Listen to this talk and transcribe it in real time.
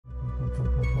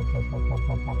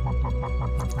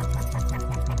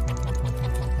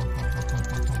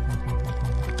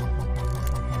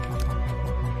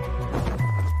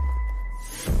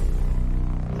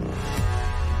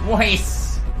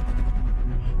Wais,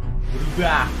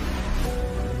 berubah.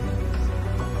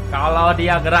 Kalau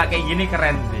dia gerak kayak gini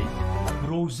keren sih.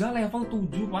 Groza level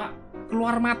 7 pak.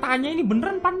 Keluar matanya ini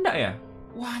beneran panda ya?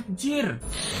 Wah anjir.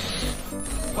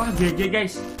 Wah GG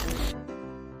guys.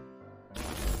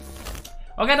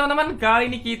 Oke teman-teman, kali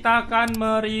ini kita akan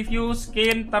mereview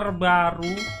skin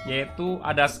terbaru, yaitu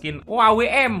ada skin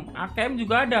AWM, AKM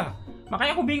juga ada.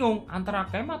 Makanya aku bingung antara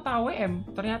AKM atau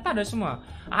AWM. Ternyata ada semua.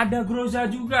 Ada Groza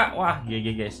juga. Wah GG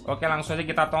guys. Oke langsung aja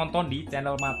kita tonton di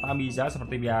channel Mata Bisa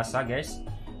seperti biasa guys.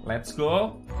 Let's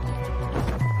go.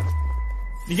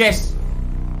 Nih guys.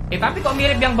 Tapi kok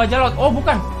mirip yang Bajalot? Oh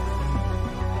bukan.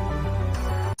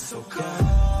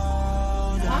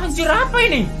 Anjir apa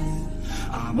ini?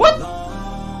 What?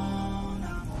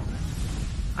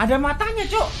 Ada matanya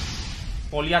cok.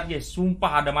 Oh lihat guys,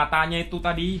 sumpah ada matanya itu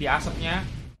tadi di asapnya.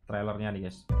 Trailernya nih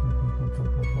guys.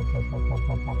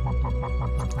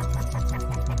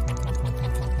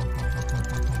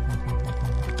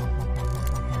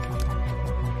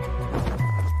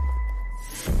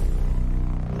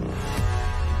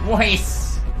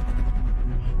 Wais,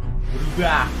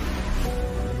 berubah.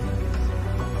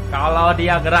 Kalau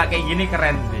dia gerak kayak gini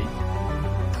keren sih.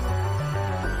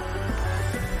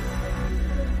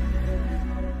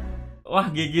 Wah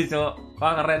GG cok.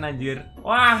 Wah keren anjir.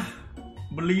 Wah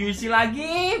beli UC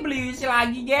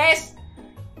lagi guys.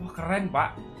 Wah keren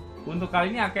pak. Untuk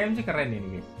kali ini AKM sih keren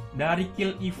ini guys. Dari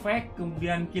kill effect,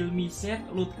 kemudian kill misset,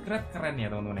 loot crate keren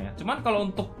ya teman-teman ya. Cuman kalau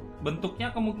untuk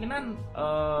bentuknya kemungkinan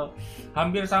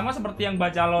hampir sama seperti yang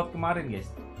Bajalot kemarin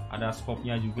guys. Ada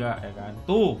scope-nya juga ya kan.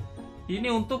 Tuh, ini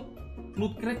untuk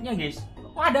loot crate-nya guys.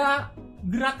 Oh, ada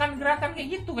gerakan-gerakan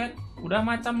kayak gitu kan. Udah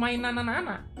macam mainan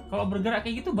anak-anak. Kalau bergerak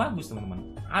kayak gitu bagus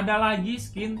teman-teman. Ada lagi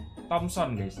skin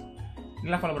Thompson guys. Ini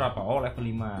level berapa? Oh level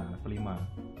 5.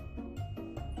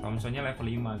 Thompsonnya level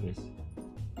 5 guys.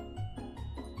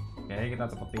 Oke kita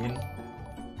cepetin.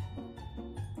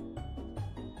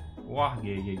 Wah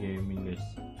GG gaming guys.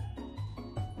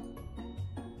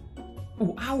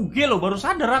 Auge loh, baru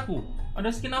sadar aku.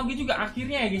 Ada skin Auge juga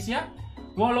akhirnya ya guys ya.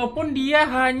 Walaupun dia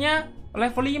hanya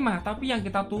level 5, tapi yang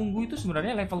kita tunggu itu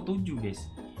sebenarnya level 7 guys.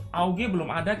 Auge belum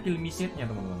ada kill missetnya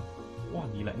teman-teman. Wah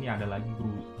gila, ini ada lagi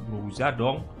Groza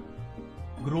dong.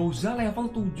 Groza level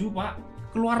 7 pak.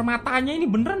 Keluar matanya ini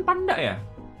beneran panda ya?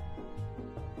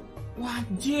 Wah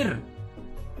anjir.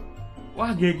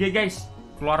 Wah GG guys.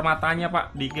 Keluar matanya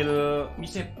pak di kill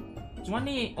misset. Cuma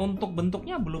nih untuk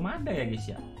bentuknya belum ada ya guys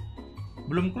ya.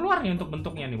 Belum keluar nih untuk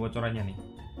bentuknya nih, bocorannya nih.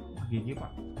 Wah GG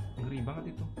pak. Ngeri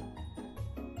banget itu.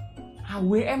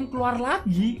 AWM keluar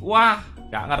lagi. Wah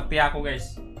gak ngerti aku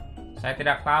guys. Saya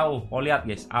tidak tahu. Oh lihat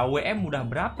guys, AWM udah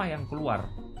berapa yang keluar?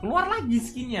 Keluar lagi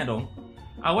skinnya dong.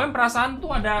 AWM perasaan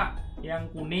tuh ada yang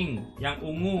kuning, yang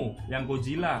ungu, yang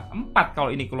Gila. 4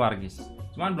 kalau ini keluar guys.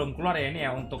 Cuman belum keluar ya ini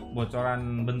ya untuk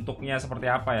bocoran bentuknya seperti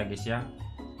apa ya guys ya.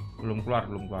 Belum keluar.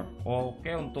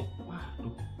 Oke untuk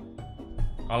waduh.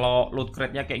 Kalau loot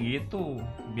crate-nya kayak gitu,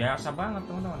 biasa banget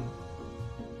teman-teman.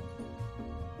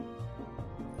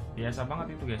 Biasa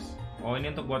banget itu guys. Oh ini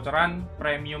untuk bocoran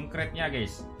premium crate-nya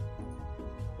guys.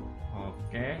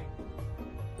 Oke.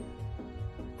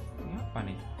 Ini apa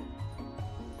nih?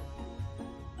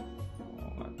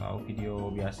 Oh, nggak tahu, video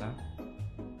biasa.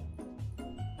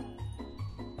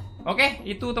 Oke,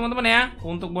 itu teman-teman ya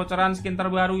untuk bocoran skin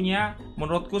terbarunya.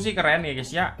 Menurutku sih keren ya guys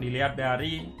ya. Dilihat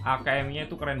dari AKM-nya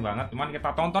itu keren banget. Cuman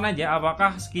kita tonton aja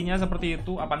apakah skinnya seperti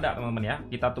itu apa enggak teman-teman ya.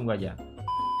 Kita tunggu aja.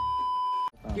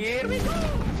 Here we go.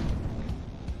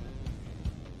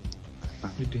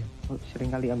 Oh, sering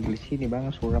kali ambil sini bang,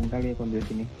 suram kali aku ambil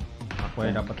sini. Aku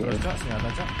ya dapat terus cok, senjata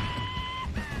cok.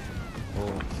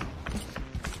 Oh,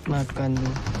 makan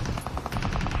tuh.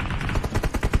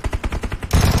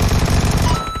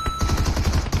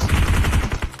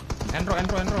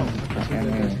 Enro.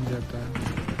 Senjata.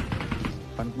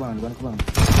 Depanku bang.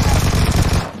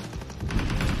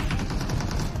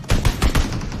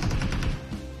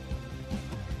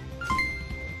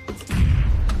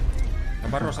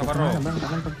 Sabar ro. Bang,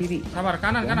 kanan ke kiri. Sabar,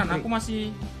 kanan. Aku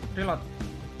masih reload.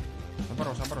 Sabar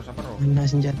ro. Mana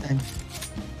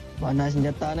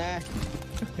senjatanya?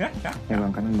 Ya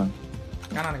bang, kanan bang.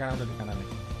 Kanan udah di kanan.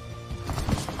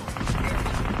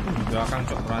 Di belakang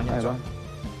cok, perannya cok.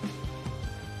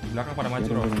 Di belakang pada maju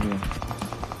ro.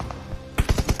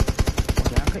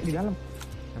 Oke, angkrek di dalam.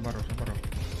 Sabar ro.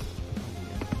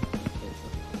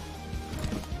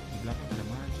 Di belakang pada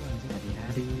maju anjir.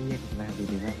 Hati-hati,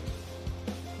 bang.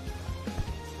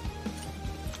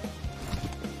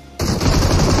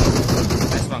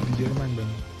 aman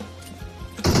bang.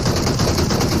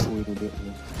 Itu dia.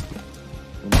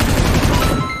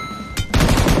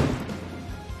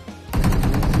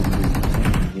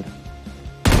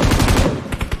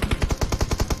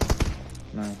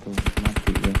 Nah tuh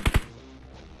mati ya.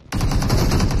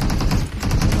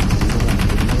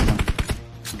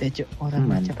 Tecok orang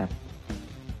macam. Mantap.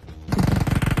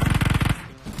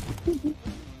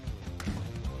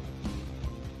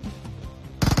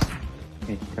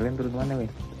 Kalian turun mana weh?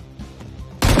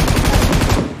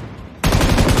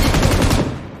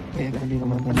 Aku di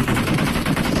rumah mandi.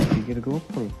 Pikir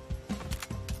gopro.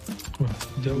 Wah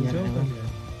jauh-jauh Iya, kan ya.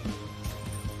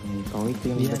 Nih kau itu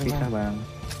yang Biar, bisa pisah bang.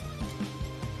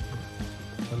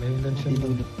 Soalnya dan Mati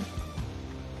dulu.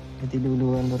 Mati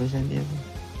duluan barusan dia. Bang.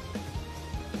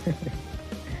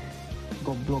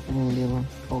 Goblok nih dia bang.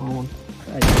 Hormon.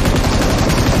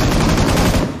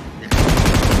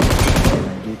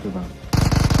 Lagi itu bang.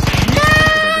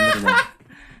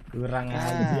 Kurang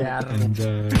ajar.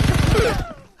 Anjay.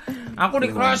 Aku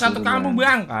dikeroyok satu kampung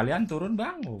bang. Kalian turun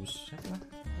bang. Buset lah.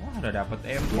 Wah udah dapet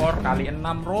M4 kali 6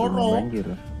 roro. Banjir.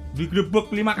 Digrebek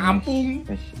 5 kampung.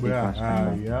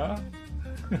 Bahaya.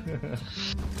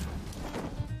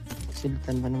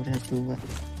 Sultan nomor 1 bang.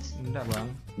 Enggak bang.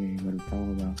 Nih baru tahu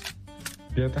bang.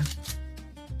 Dia tah.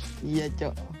 Iya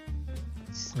cok.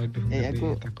 Aduh aku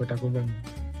takut aku bang.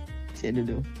 Saya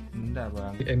duduk. Enggak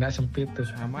bang. Enak sempit tuh.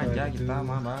 Sama aja Aduh. kita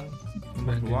mah bang.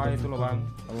 Nomor Bang, 2 jangan itu loh lupa, bang.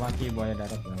 Lelaki buaya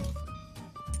darat bang.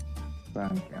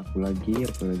 Bang, aku lagi.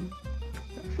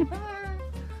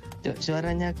 Cok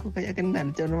suaranya aku kayak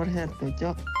kenal cok nomor 1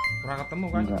 cok. Pernah ketemu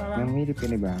kan Enggak, kita bang? yang mirip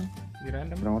ini bang. Di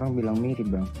random. Orang-orang bilang mirip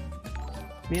bang.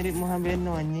 Mirip Muhammad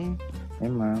anjing.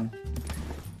 Emang.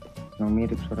 Yang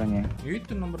mirip suaranya. Ya,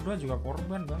 itu nomor 2 juga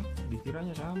korban bang.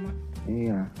 Dikiranya sama.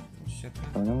 Iya. Buset kan.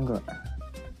 Soalnya enggak.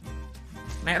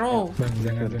 Nero. Bang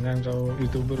jangan-jangan kau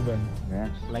YouTuber bang. Ya.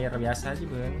 Layar biasa aja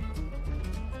bang.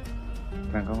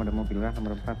 Bang, kamu ada mobil kan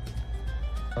nomor 4.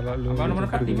 Kalau lu Abang nomor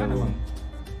 4 di mana bang?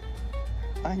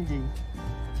 Anjing.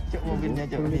 Cok mobilnya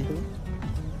cok nih.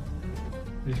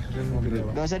 Ih, keren mobilnya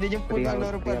bang. Gak usah dijemput bang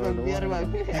nomor 4 bang. Biar bang.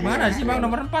 Gimana sih bang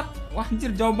nomor 4? Wah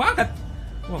anjir jauh banget.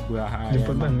 Wah bahaya.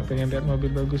 Jemput bang, emang. pengen lihat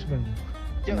mobil bagus bang.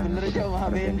 Cok bener cok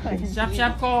Muhammad.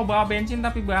 Siap-siap kok bawa bensin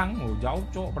tapi bang. Oh jauh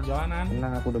cok perjalanan.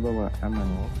 Tenang, aku udah bawa. Aman.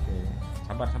 Oke.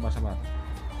 Sabar.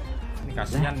 Ini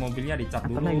kasihan mobilnya dicap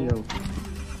Apa dulu. lagi kau?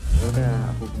 Udah,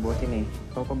 aku buat ini.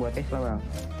 Kau buat Tesla bang.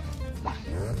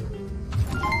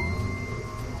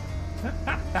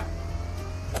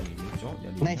 Ini cok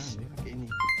jadi. Nice. Ini.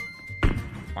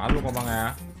 Palu kok bang ya.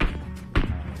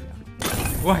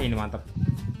 Wah ini mantap.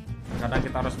 Kadang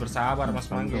kita harus bersabar mas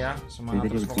Mangga ya. Semangat Jadi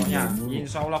terus pokoknya. dulu.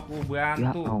 Insya Allah aku Ya,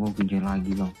 bantu. aku mau pinjam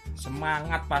lagi bang.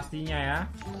 Semangat pastinya ya.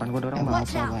 Kan gua ada orang bang.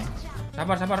 Apa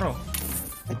bang? Sabar Roh.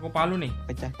 Aku palu nih.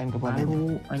 Pecahkan kepala.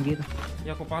 Palu, anjir.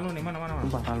 Ya aku palu nih mana.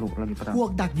 Sumpah palu lagi perang. พวก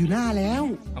ดักอยู่หน้าแล้ว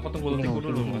Aku tunggu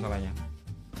dulu masalahnya.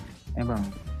 Bang.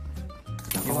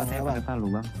 Nah, kau Bang, katanya Bang. pakai palu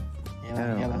bang. Ya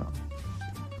bang. Ya bang.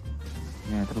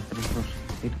 Ya terus.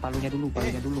 Itu palunya dulu.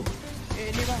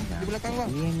 Ini bang di belakang bang.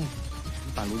 Iya nih.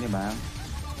 Palunya bang.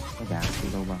 Kau jatuh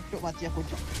kau bang. Cok mati aku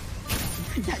cok.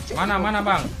 Ya, Cok. Mana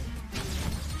bang?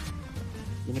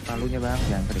 Ini palunya bang.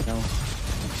 Jangan tarik kau.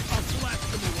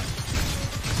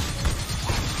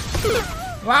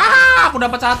 Wah, aku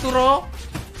dapat 1 Roh.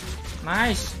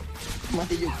 Nice.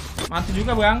 Mati Mati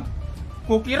juga juga. bang.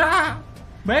 Kukira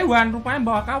Baywan rupanya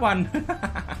bawa kawan.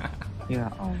 Ya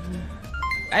Allah.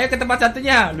 Ayo ke tempat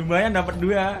satunya. Lumayan dapat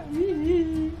 2.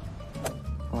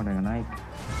 Oh ada yang naik.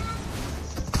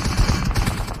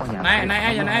 Oh, Naik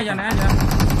aja.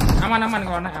 Aman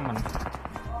kalau naik aman.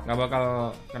 Gak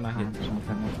bakal kena hit.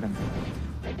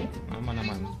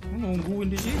 Aman.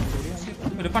 Nungguin di sini.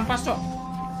 Ke depan pas cok.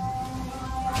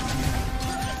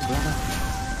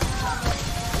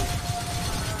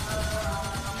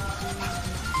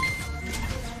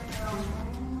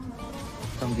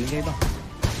 Tungguin deh bang.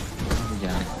 Aku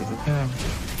jatuh. Ya,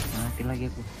 Mati lagi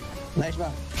aku. Nice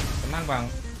bang. Tenang bang.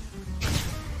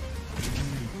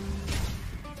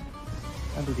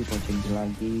 Aduh dipocin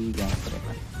lagi. Jangan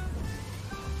terlepas.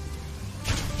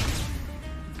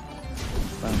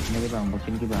 Bang, sini bang,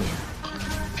 pocin lagi bang.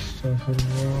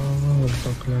 astagfirullah,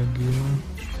 letak lagi.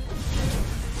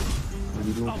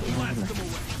 Jadi dulu lah.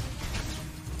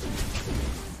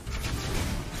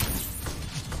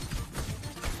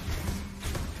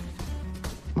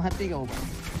 Mati kau bang.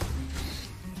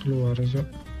 Keluar cok.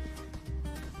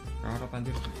 Karat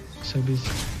anjir. Habis.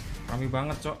 Rame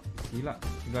banget cok. Gila.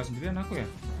 Tinggal sendirian aku ya.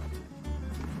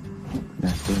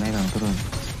 Nah, turun aja bang, turun.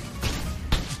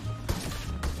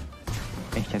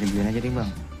 Cari biar aja deh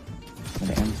bang.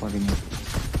 Ada M4 ini.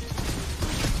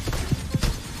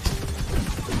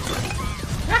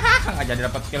 Nggak jadi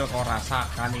dapat kill, kau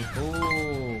rasakan itu.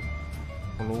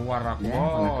 Keluar aku Ya,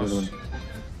 malah bos. turun.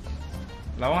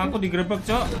 Lawang aku digerebek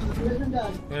cok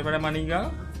daripada meninggal.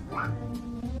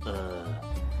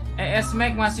 ES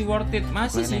Max masih worth it,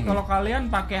 masih sih kalau kalian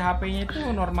pakai HP-nya itu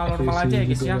normal-normal aja ya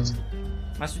guys ya.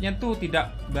 Maksudnya tuh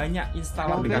tidak banyak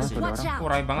install aplikasi.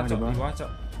 Kurai banget cok di bawah cok.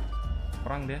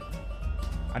 Orang dia.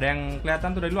 Ada yang kelihatan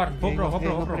tuh dari luar. Bro.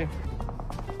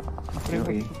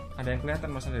 Ada yang kelihatan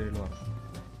masa dari luar.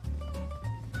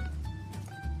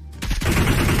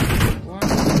 Wah.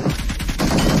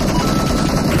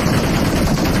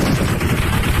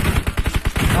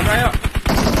 Sabar ayo.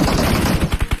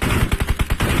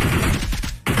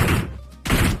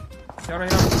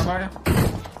 Sabar ya.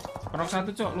 Penok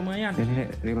satu cok, lumayan. Ini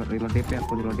reload DP,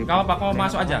 aku reload DP. Gak apa-apa, kau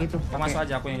masuk aja. Gitu, Kau masuk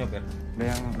aja, aku yang nyopir. Ada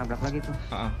yang nabrak lagi tuh.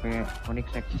 Kayak Onyx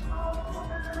X.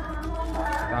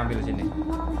 Kita ambil sini.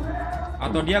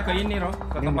 Atau dia ke ini loh,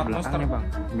 ke Ini tempat di monster. belakangnya, Bang.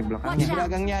 Di belakangnya. Di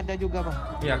belakangnya ada juga bang.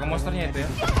 Iya, ke monsternya itu ya.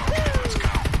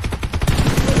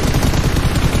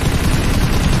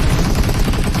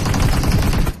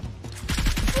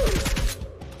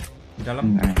 Di dalam.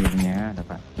 Akhirnya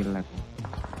dapat kill lagi.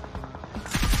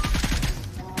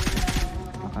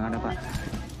 Belakang ada Pak.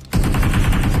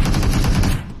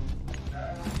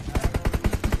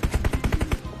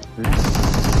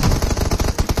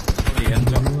 Oh, iya,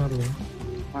 cok. Keluar loh.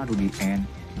 Waduh di end.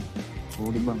 Oh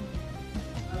di Bang.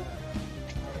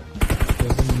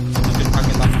 Mungkin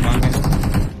pakai tangan banget.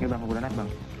 Oke Bang, aku granat Bang.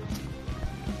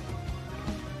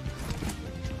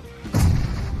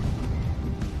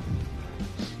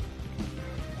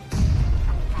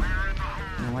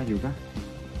 Mau maju kah?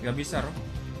 Gak bisa loh.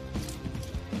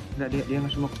 Enggak, dia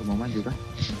nge-smoke tuh, mau maju kah?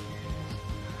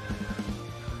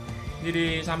 Ini di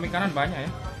samping kanan banyak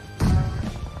ya.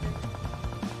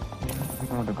 Ini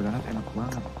kalau udah granat enak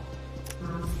banget.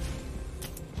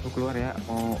 Aku keluar ya,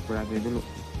 mau berarti dulu.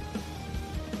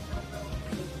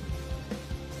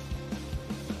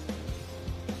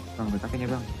 Bang, betakin ya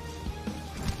Bang.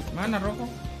 Mana rokok?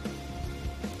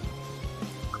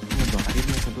 Ini Bang, tadi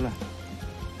ini sebelah.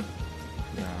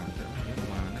 Ya, dia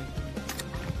kemana itu?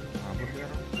 Kabur dia,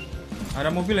 Ro. Ada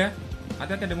mobil ya?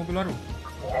 Hati-hati ada mobil baru.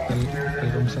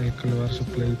 Telkomsel keluar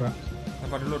supply Pak.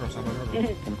 Sabar dulu, Ro. Sabar dulu.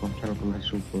 Telkomsel keluar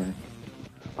supply.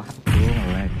 Apaan tuh,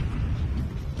 nge-lag?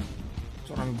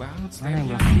 Cok, rame banget Mana yang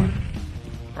stepnya. belakang?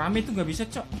 Rame itu nggak bisa,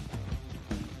 Cok.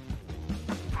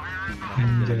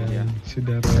 Anjay,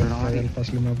 sudah royal pas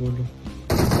 50.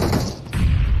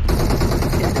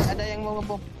 Ada yang mau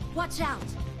ngebom. Watch out!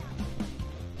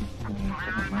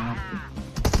 Cepet mati.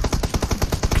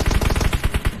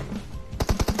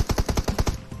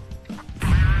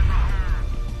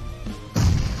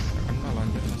 Kenal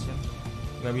anjir kasihan.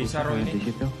 Nggak bisa, Ro, Di ini.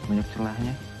 situ banyak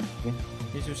celahnya. Ya.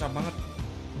 Ini susah banget.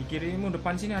 Di kirimu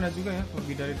depan sini ada juga ya,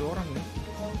 lebih dari 2 orang nih.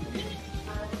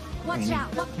 Watch out!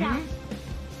 Watch out!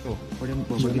 Tuh, Oh dia bawa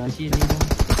begitu. Donasi ini bang.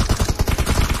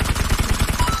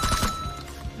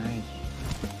 Nice.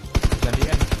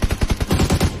 jadian.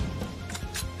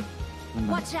 Menang.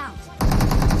 Watch out!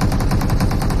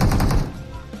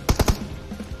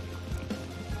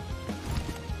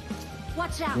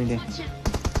 Watch out! Ini deh.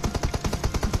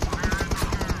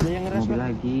 Ada yang ngeras Mobil bang.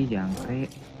 lagi, jangkrik.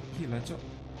 Gila, Cok.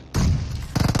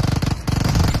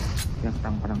 Ya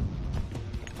perang.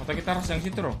 Atau kita harus yang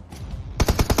situ, Ro.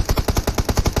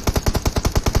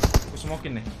 Aku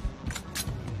smokin nih.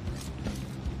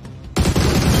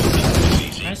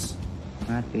 Nice.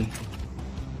 Mati.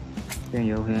 Itu yang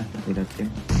jauh ya, beda tim.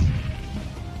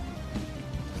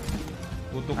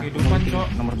 Butuh Ah, kehidupan, nomor Cok.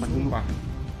 nomor 4 dulu. Sumpah.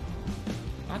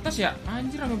 Atas ya?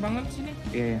 Anjir rame banget sini.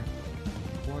 Iya ya.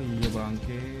 Wah iya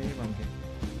bangke.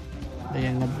 Ada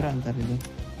yang ngebrand tadi tuh.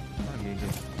 Ah, GG.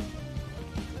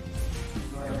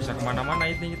 Gak bisa kemana-mana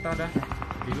ini kita udah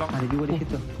di lock. Ada juga di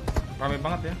situ. Rame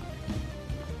banget ya.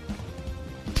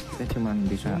 Kita cuman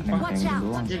bisa Sumpah. nenteng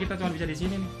doang. Ya kita cuma bisa di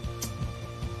sini nih.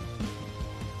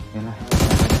 Yalah.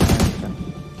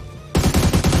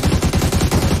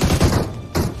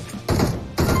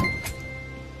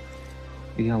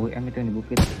 Di HWM itu yang di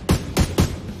bukit.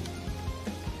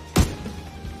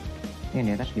 Ini yang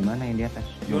di atas gimana yang di atas?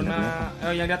 Zona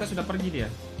yang di atas sudah pergi dia.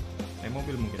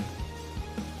 Mobil mungkin.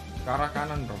 Ke arah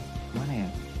kanan, Bro. Mana ya?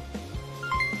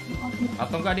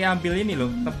 Atau enggak diambil ini loh,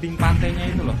 tebing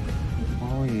pantainya itu loh.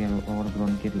 Oh iya,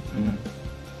 overground kid.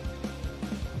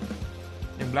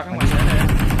 Yang belakang masih ada ya.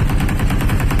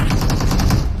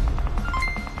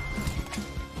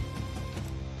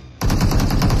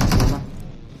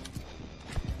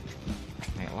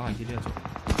 Naik lagi dia, Cok.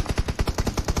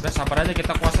 Udah sabar aja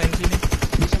kita kuasain sini.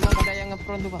 Bisa bang ada yang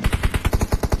ngefront tuh bang.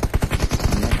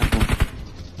 Lihat aku.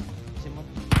 Bisa bang.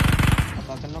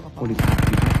 Apa kenok apa? Oh di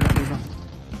bang.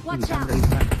 Watch out!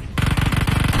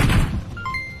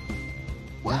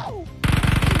 Wow.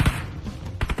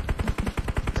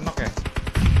 Kenok ya.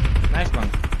 Nice bang.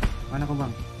 Mana kau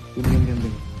bang? Diam.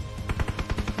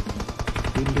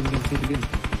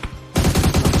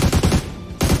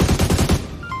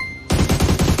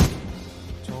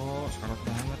 Cok, sekarat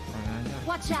banget, kurang ajar.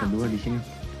 Watch out! Kedua di sini.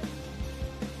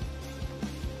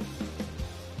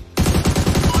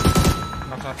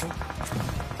 Knock satu.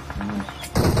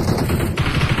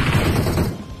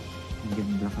 Di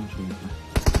belakang sumpah.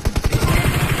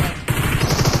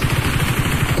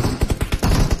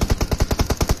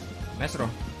 Nice bro.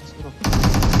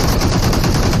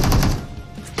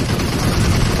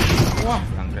 Wah,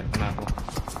 langkret kena aku.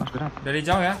 Mas gerak. Dari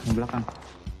jauh ya. Di belakang.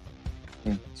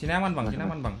 Sini aman bang, sini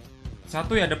aman bang.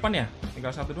 Satu ya depan ya,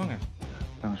 tinggal satu doang ya.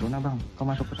 Bang Sona bang, kau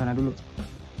masuk ke sana dulu.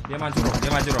 Dia maju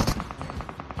bro.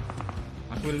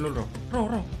 Aku dulu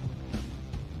bro.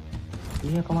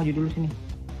 Iya, kau maju dulu sini.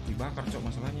 Dibakar cok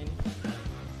masalahnya ini.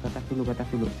 Ke atas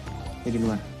dulu. Di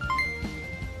luar.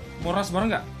 Mau ras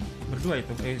bareng nggak? Berdua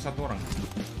itu, satu orang.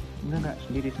 Enggak,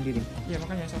 sendiri. Iya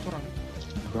makanya satu orang.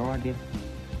 Bawah dia.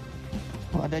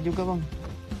 Oh, ada juga bang.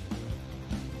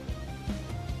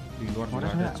 Di luar juga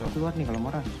Moras ada enggak? cok. Aku keluar nih kalau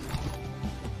Moras.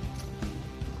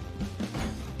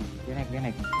 Dia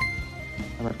naik.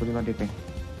 Sabar, aku di luar DP.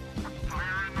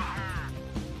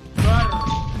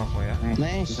 Knock ya.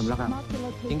 Nice. Di belakang. Mark the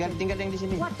location. Tinggal yang di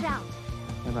sini. Watch out!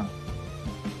 Ya bang.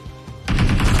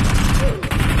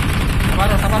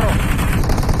 Sabar bro.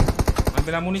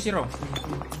 Ambil amunisi bro.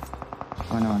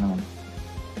 Mana.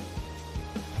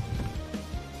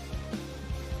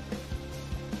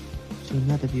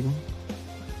 Sini ada bang.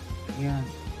 Iya,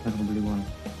 baru beli bola.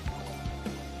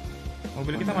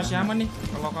 Mobil kita masih aman nih.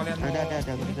 Kalau kalian mau. Ada.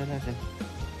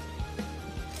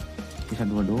 Bisa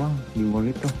dua doang di wall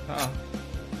itu.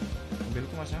 Mobil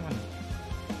itu masih aman.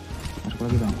 Masuk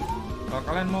lagi bang. Kalau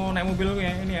kalian mau naik mobil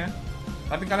ya ini ya.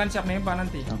 Tapi kalian siap nembak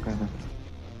nanti. Oke.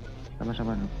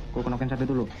 Sabar. Aku kenokin satu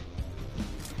dulu.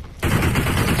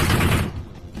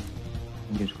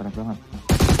 Anjir, sekarat banget.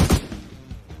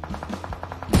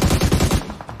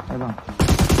 Ayo bang.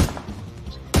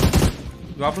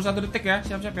 21 detik ya,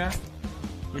 siap-siap ya.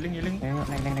 Giling. Ayo,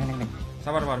 naik.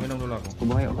 Sabar, minum dulu aku. Aku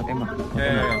bawa yuk, aku tembak.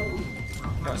 Ya.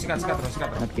 Yuk, sikat bro.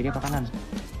 Lihat kiri apa kanan?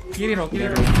 Kiri bro.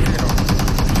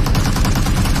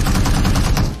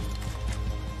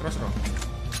 Terus bro.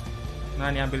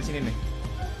 Nah, ini ambil sini nih.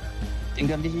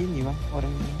 Tinggal di sini bang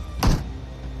orang ini.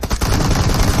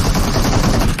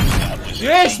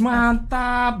 Yes,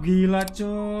 mantap. Gila,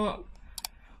 Cok.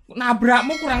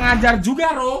 Nabrakmu kurang ajar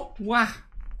juga, Ro. Wah,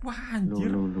 anjir.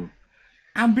 Lu.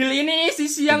 Ambil ini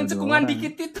sisi yang Ada cekungan dua orang.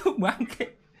 dikit itu, bangke.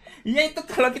 Iya, itu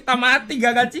kalau kita mati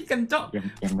gagal chicken, Cok.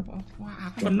 Yang betul. Wah,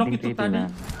 aku kenok itu tadi.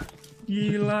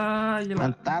 Gila.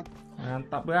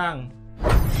 Mantap, Bang.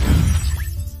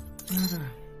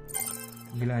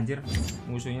 Gila anjir,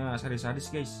 musuhnya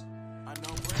sadis-sadis guys.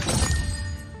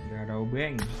 Gak ada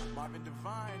obeng.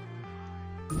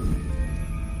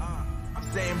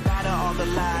 Saying bye to all the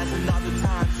lies and all the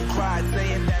times you cried,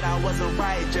 saying that I wasn't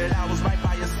right, yet I was right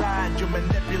by your side. You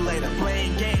manipulator,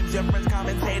 playing games, your friends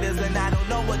commentators, and I don't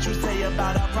know what you say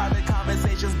about our private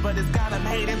conversations, but it's got them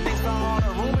hating. Thanks for all the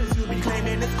rumors you be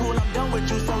claiming. It's cool, I'm done with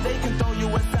you, so they can throw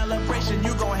you a celebration.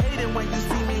 You gon' hate it when you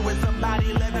see me with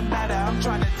somebody living better. I'm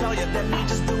trying to tell you that me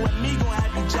just doing me gon'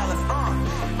 have you jealous.